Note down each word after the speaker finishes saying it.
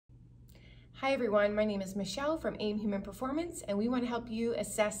Hi everyone, my name is Michelle from AIM Human Performance, and we want to help you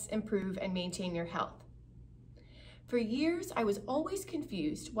assess, improve, and maintain your health. For years, I was always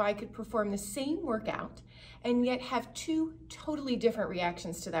confused why I could perform the same workout and yet have two totally different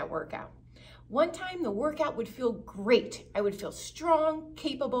reactions to that workout. One time, the workout would feel great. I would feel strong,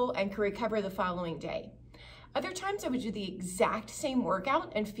 capable, and could recover the following day. Other times, I would do the exact same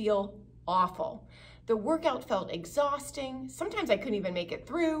workout and feel awful. The workout felt exhausting, sometimes I couldn't even make it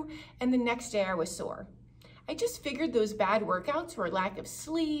through, and the next day I was sore. I just figured those bad workouts were lack of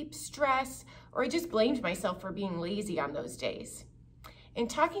sleep, stress, or I just blamed myself for being lazy on those days. In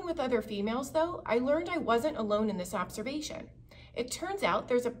talking with other females though, I learned I wasn't alone in this observation. It turns out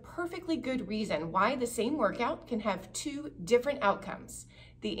there's a perfectly good reason why the same workout can have two different outcomes.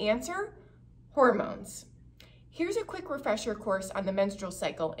 The answer? Hormones. Here's a quick refresher course on the menstrual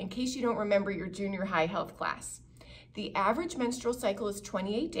cycle in case you don't remember your junior high health class. The average menstrual cycle is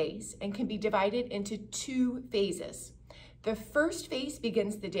 28 days and can be divided into two phases. The first phase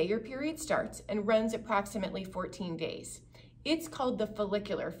begins the day your period starts and runs approximately 14 days. It's called the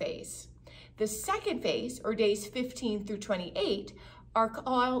follicular phase. The second phase, or days 15 through 28, are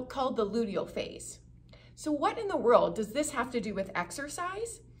called the luteal phase. So what in the world does this have to do with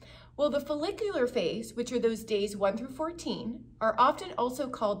exercise? Well, the follicular phase, which are those days 1 through 14, are often also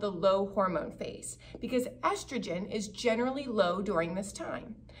called the low hormone phase because estrogen is generally low during this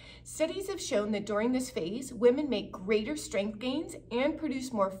time. Studies have shown that during this phase, women make greater strength gains and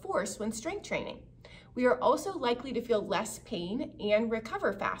produce more force when strength training. We are also likely to feel less pain and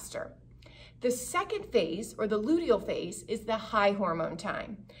recover faster. The second phase, or the luteal phase, is the high hormone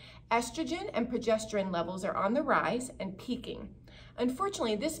time. Estrogen and progesterone levels are on the rise and peaking.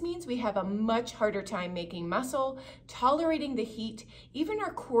 Unfortunately, this means we have a much harder time making muscle, tolerating the heat, even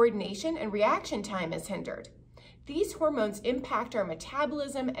our coordination and reaction time is hindered. These hormones impact our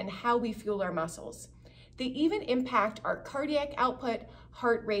metabolism and how we fuel our muscles. They even impact our cardiac output,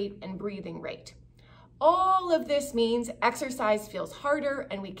 heart rate, and breathing rate. All of this means exercise feels harder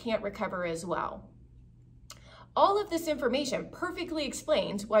and we can't recover as well. All of this information perfectly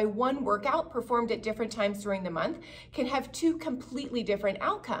explains why one workout performed at different times during the month can have two completely different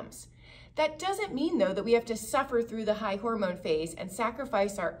outcomes. That doesn't mean, though, that we have to suffer through the high hormone phase and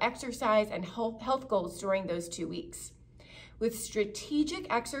sacrifice our exercise and health goals during those 2 weeks. With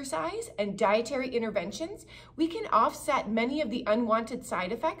strategic exercise and dietary interventions, we can offset many of the unwanted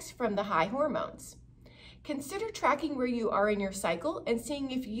side effects from the high hormones. Consider tracking where you are in your cycle and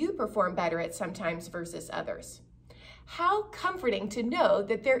seeing if you perform better at some times versus others. How comforting to know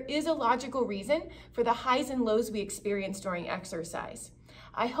that there is a logical reason for the highs and lows we experience during exercise.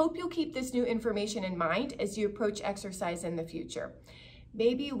 I hope you'll keep this new information in mind as you approach exercise in the future.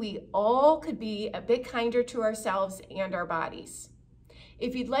 Maybe we all could be a bit kinder to ourselves and our bodies.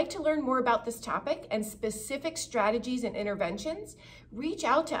 If you'd like to learn more about this topic and specific strategies and interventions, reach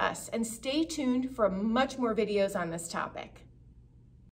out to us and stay tuned for much more videos on this topic.